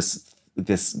coming from this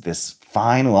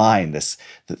fine line, this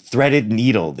threaded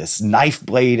needle, this knife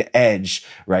blade edge,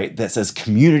 right? That says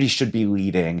community should be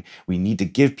leading. We need to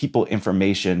give people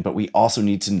information, but we also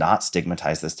need to not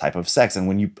stigmatize this type of sex. And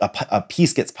when a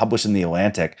piece gets published in The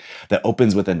Atlantic that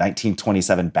opens with a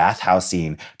 1927 bathhouse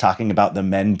scene talking about the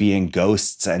men being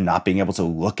ghosts and not being able to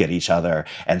look at each other,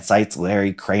 and cites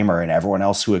Larry Kramer and everyone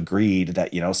else who agreed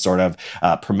that,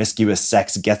 promiscuous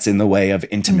sex gets in the way of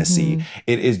intimacy,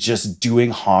 it is just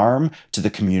doing harm to the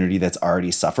community that's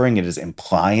already suffering. It is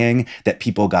implying that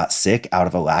people got sick out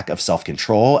of a lack of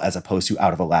self-control as opposed to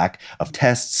out of a lack of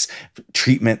tests,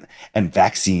 treatment, and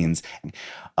vaccines.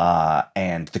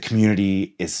 And the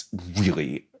community is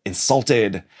really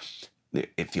insulted.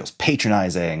 It feels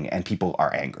patronizing, and people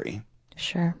are angry.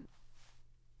 Sure.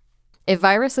 If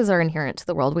viruses are inherent to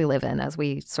the world we live in, as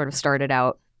we sort of started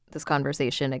out this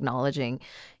conversation acknowledging,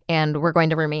 and we're going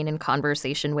to remain in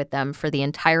conversation with them for the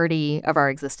entirety of our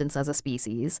existence as a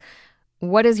species,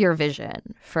 What is your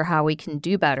vision for how we can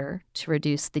do better to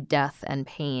reduce the death and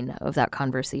pain of that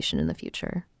conversation in the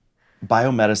future?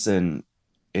 Biomedicine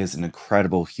is an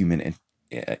incredible human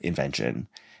invention,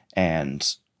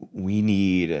 and we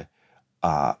need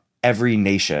every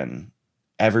nation,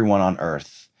 everyone on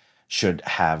Earth should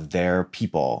have their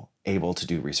people able to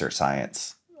do research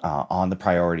science on the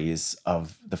priorities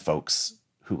of the folks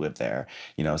who live there.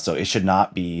 So it should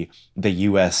not be the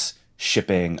U.S.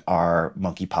 shipping our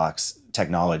monkeypox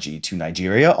technology to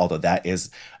Nigeria, although that is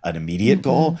an immediate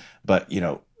goal. But,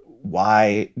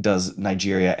 why does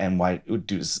Nigeria and why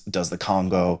does the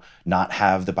Congo not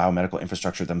have the biomedical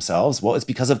infrastructure themselves? Well, it's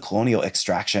because of colonial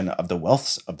extraction of the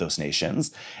wealths of those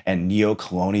nations and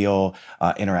neo-colonial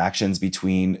interactions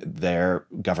between their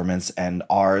governments and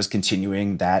ours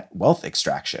continuing that wealth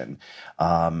extraction.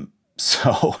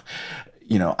 So,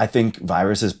 I think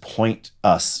viruses point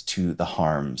us to the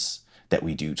harms that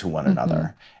we do to one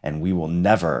another, and we will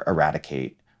never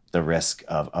eradicate the risk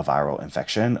of a viral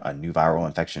infection, a new viral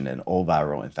infection, an old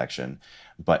viral infection.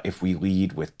 But if we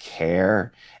lead with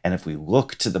care, and if we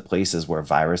look to the places where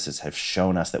viruses have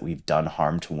shown us that we've done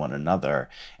harm to one another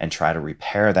and try to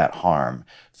repair that harm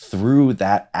through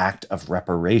that act of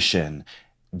reparation,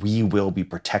 we will be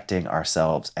protecting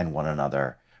ourselves and one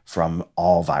another from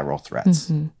all viral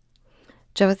threats.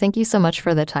 Joe, thank you so much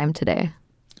for the time today.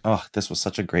 Oh, this was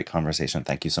such a great conversation.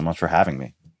 Thank you so much for having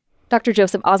me. Dr.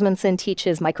 Joseph Osmundson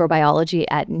teaches microbiology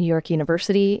at New York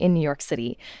University in New York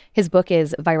City. His book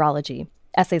is Virology,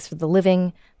 Essays for the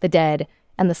Living, the Dead,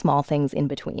 and the Small Things in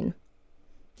Between.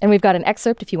 And we've got an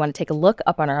excerpt if you want to take a look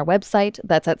up on our website.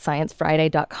 That's at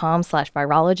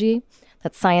sciencefriday.com/virology.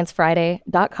 That's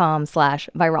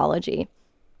sciencefriday.com/virology.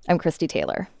 I'm Christy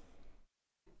Taylor.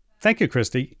 Thank you,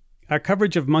 Christy. Our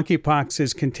coverage of monkeypox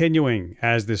is continuing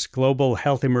as this global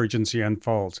health emergency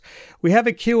unfolds. We have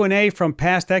a Q&A from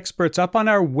past experts up on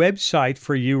our website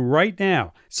for you right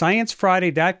now,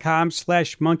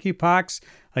 sciencefriday.com/monkeypox.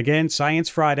 Again,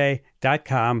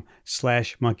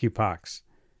 sciencefriday.com/monkeypox.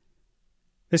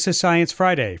 This is Science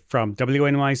Friday from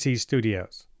WNYC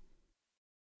Studios.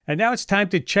 And now it's time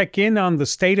to check in on the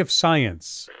state of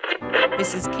science.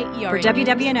 This is KERA For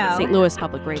WWNO, St. Louis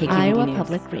Public Radio, Iowa News.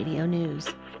 Public Radio News.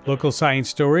 Local science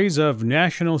stories of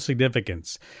national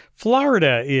significance.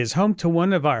 Florida is home to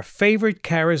one of our favorite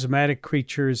charismatic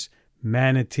creatures,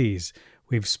 manatees.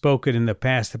 We've spoken in the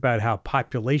past about how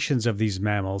populations of these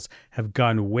mammals have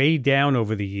gone way down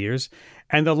over the years,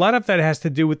 and a lot of that has to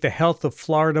do with the health of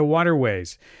Florida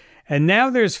waterways. And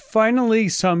now there's finally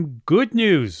some good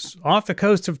news. Off the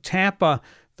coast of Tampa,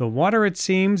 the water, it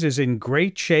seems, is in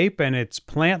great shape and its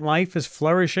plant life is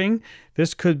flourishing.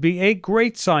 This could be a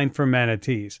great sign for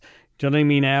manatees. Joining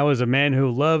me now is a man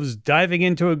who loves diving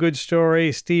into a good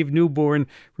story, Steve Newborn,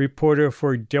 reporter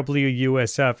for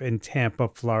WUSF in Tampa,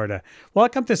 Florida.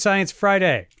 Welcome to Science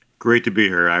Friday. Great to be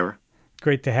here, Ira.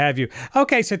 Great to have you.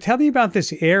 Okay, so tell me about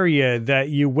this area that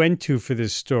you went to for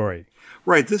this story.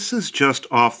 Right, this is just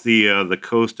off the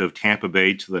coast of Tampa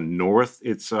Bay to the north.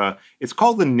 It's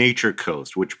called the Nature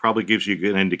Coast, which probably gives you a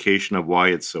good indication of why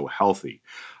it's so healthy.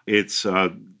 It's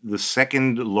the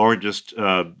second largest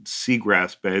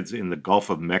seagrass beds in the Gulf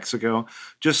of Mexico,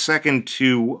 just second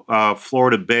to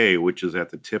Florida Bay, which is at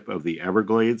the tip of the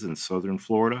Everglades in southern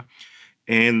Florida.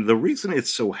 And the reason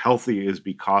it's so healthy is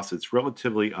because it's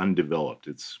relatively undeveloped.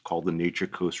 It's called the Nature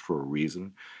Coast for a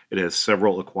reason. It has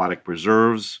several aquatic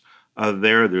preserves.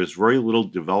 There's very little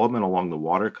development along the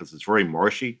water because it's very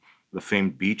marshy. The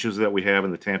famed beaches that we have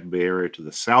in the Tampa Bay area to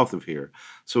the south of here.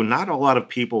 So not a lot of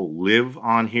people live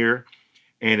on here.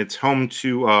 And it's home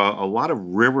to a lot of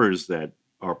rivers that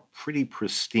are pretty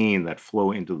pristine that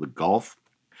flow into the Gulf.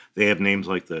 They have names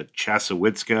like the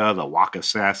Chassahowitzka, the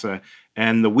Wakasasa,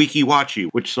 and the Weeki Wachee,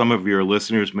 which some of your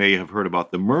listeners may have heard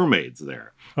about the mermaids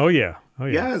there. Oh, yeah.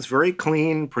 Yeah, it's very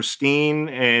clean, pristine,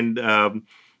 and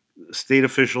state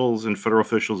officials and federal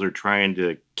officials are trying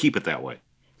to keep it that way.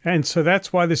 And so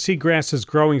that's why the seagrass is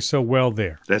growing so well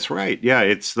there. That's right.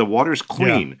 Yeah, the water's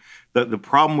clean. Yeah. The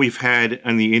problem we've had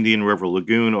in the Indian River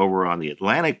Lagoon over on the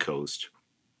Atlantic coast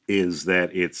is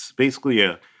that it's basically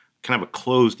a kind of a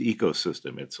closed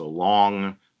ecosystem. It's a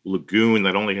long lagoon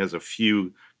that only has a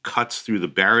few cuts through the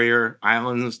barrier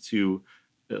islands to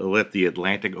let the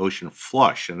Atlantic Ocean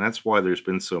flush. And that's why there's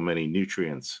been so many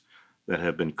nutrients that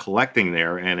have been collecting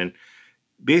there and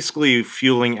basically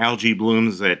fueling algae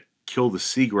blooms that kill the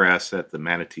seagrass that the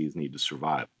manatees need to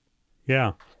survive.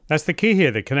 Yeah, that's the key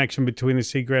here. The connection between the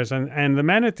seagrass and the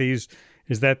manatees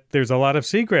is that there's a lot of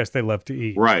seagrass they love to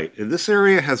eat. Right. This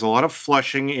area has a lot of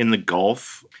flushing in the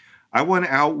Gulf. I went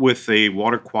out with a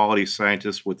water quality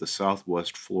scientist with the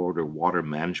Southwest Florida Water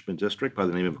Management District by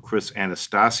the name of Chris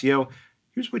Anastasio.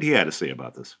 Here's what he had to say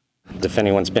about this. If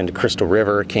anyone's been to Crystal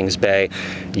River, Kings Bay,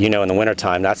 you know in the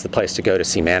wintertime, that's the place to go to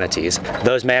see manatees.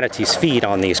 Those manatees feed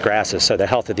on these grasses, so the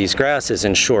health of these grasses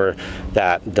ensure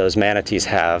that those manatees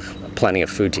have plenty of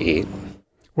food to eat.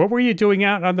 What were you doing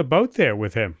out on the boat there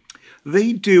with him?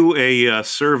 They do a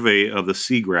survey of the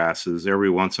seagrasses every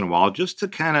once in a while just to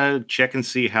kind of check and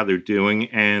see how they're doing.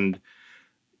 And,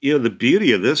 the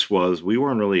beauty of this was we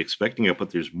weren't really expecting it,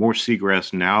 but there's more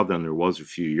seagrass now than there was a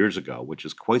few years ago, which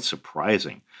is quite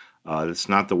surprising. It's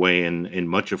not the way in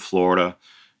much of Florida,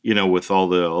 with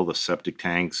all the septic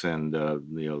tanks and,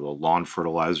 the lawn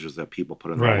fertilizers that people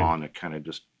put in their lawn that kind of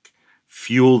just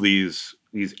fuel these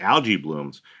algae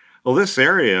blooms. Well, this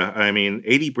area,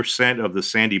 80% of the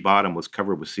sandy bottom was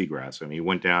covered with seagrass. He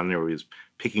went down there, he was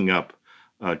picking up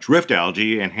drift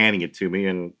algae and handing it to me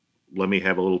and let me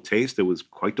have a little taste. It was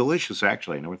quite delicious,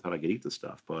 actually. I never thought I could eat this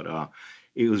stuff, but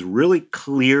it was really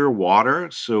clear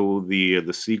water, so the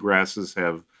seagrasses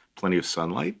have plenty of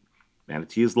sunlight.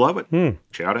 Manatees love it.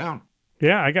 Chow down.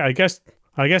 Yeah, I guess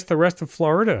the rest of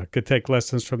Florida could take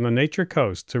lessons from the Nature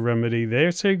Coast to remedy their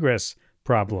seagrass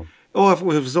problem. Oh, if it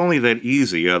was only that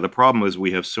easy. The problem is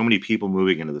we have so many people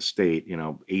moving into the state,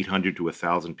 800 to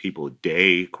 1,000 people a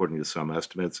day, according to some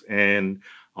estimates. And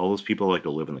all those people like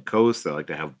to live on the coast. They like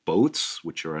to have boats,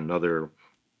 which are another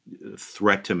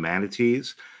threat to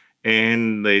manatees.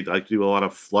 And they like to do a lot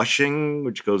of flushing,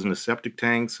 which goes into septic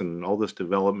tanks. And all this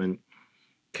development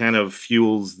kind of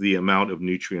fuels the amount of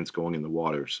nutrients going in the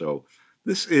water. So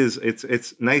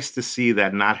it's nice to see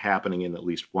that not happening in at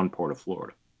least one part of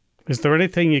Florida. Is there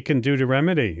anything you can do to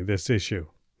remedy this issue?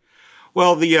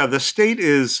 Well, the state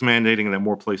is mandating that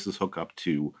more places hook up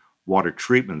to water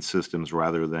treatment systems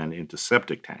rather than into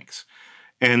septic tanks.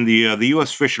 And the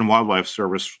U.S. Fish and Wildlife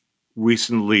Service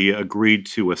recently agreed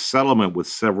to a settlement with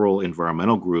several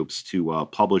environmental groups to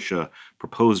publish a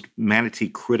proposed manatee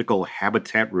critical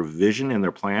habitat revision in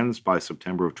their plans by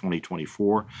September of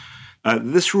 2024.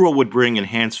 This rule would bring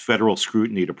enhanced federal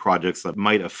scrutiny to projects that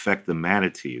might affect the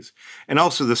manatees. And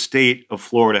also the state of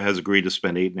Florida has agreed to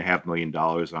spend $8.5 million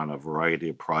on a variety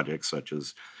of projects such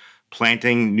as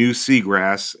planting new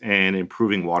seagrass and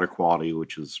improving water quality,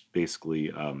 which is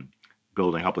basically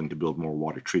helping to build more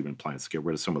water treatment plants to get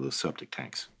rid of some of those septic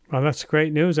tanks. Well, that's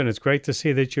great news, and it's great to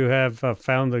see that you have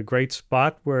found a great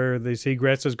spot where the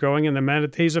seagrass is growing and the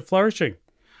manatees are flourishing.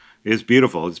 It's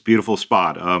beautiful. It's a beautiful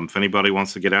spot. If anybody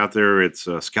wants to get out there, it's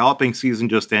scalloping season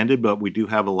just ended, but we do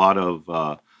have a lot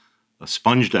of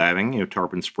sponge diving.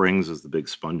 Tarpon Springs is the big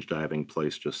sponge diving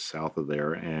place just south of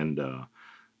there, and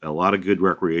a lot of good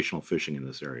recreational fishing in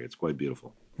this area. It's quite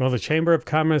beautiful. Well, the Chamber of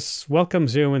Commerce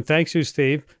welcomes you, and thanks you,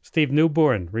 Steve. Steve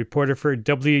Newborn, reporter for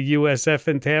WUSF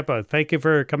in Tampa. Thank you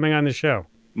for coming on the show.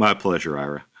 My pleasure,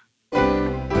 Ira.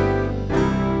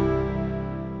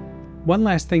 One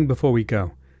last thing before we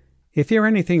go. If you're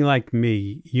anything like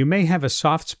me, you may have a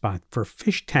soft spot for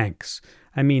fish tanks.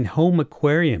 Home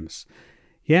aquariums.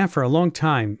 Yeah, for a long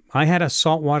time, I had a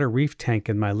saltwater reef tank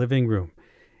in my living room.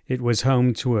 It was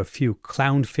home to a few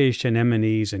clownfish,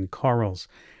 anemones, and corals.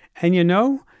 And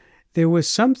there was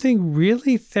something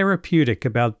really therapeutic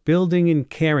about building and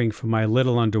caring for my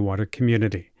little underwater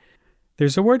community.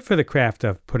 There's a word for the craft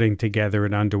of putting together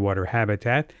an underwater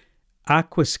habitat: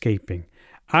 aquascaping.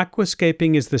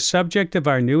 Aquascaping is the subject of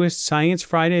our newest Science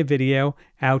Friday video,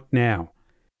 out now.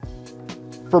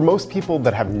 For most people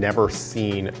that have never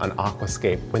seen an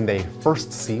aquascape, when they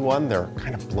first see one, they're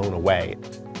kind of blown away.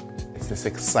 It's this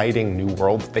exciting new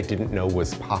world that they didn't know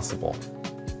was possible.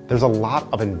 There's a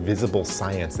lot of invisible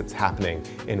science that's happening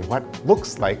in what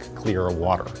looks like clear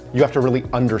water. You have to really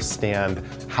understand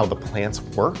how the plants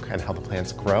work and how the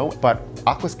plants grow, but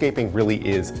aquascaping really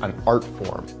is an art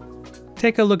form.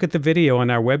 Take a look at the video on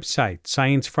our website,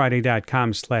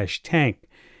 sciencefriday.com/tank.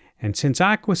 And since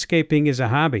aquascaping is a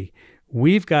hobby,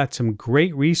 we've got some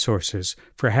great resources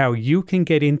for how you can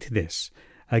get into this.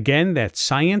 Again, that's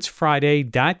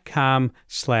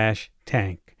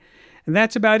sciencefriday.com/tank. And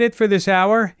that's about it for this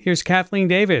hour. Here's Kathleen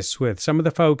Davis with some of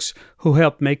the folks who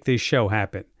helped make this show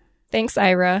happen. Thanks,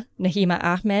 Ira. Nahima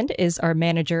Ahmed is our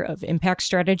manager of impact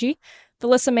strategy.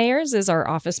 Felissa Mayers is our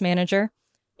office manager.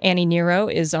 Annie Nero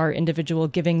is our individual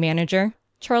giving manager.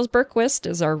 Charles Berquist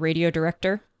is our radio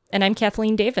director. And I'm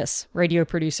Kathleen Davis, radio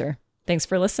producer. Thanks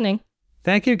for listening.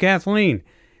 Thank you, Kathleen.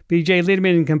 BJ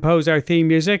Liederman composed our theme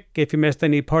music. If you missed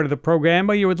any part of the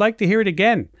program or you would like to hear it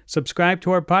again, subscribe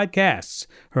to our podcasts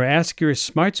or ask your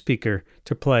smart speaker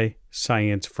to play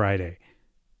Science Friday.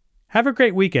 Have a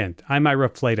great weekend. I'm Ira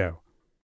Flato.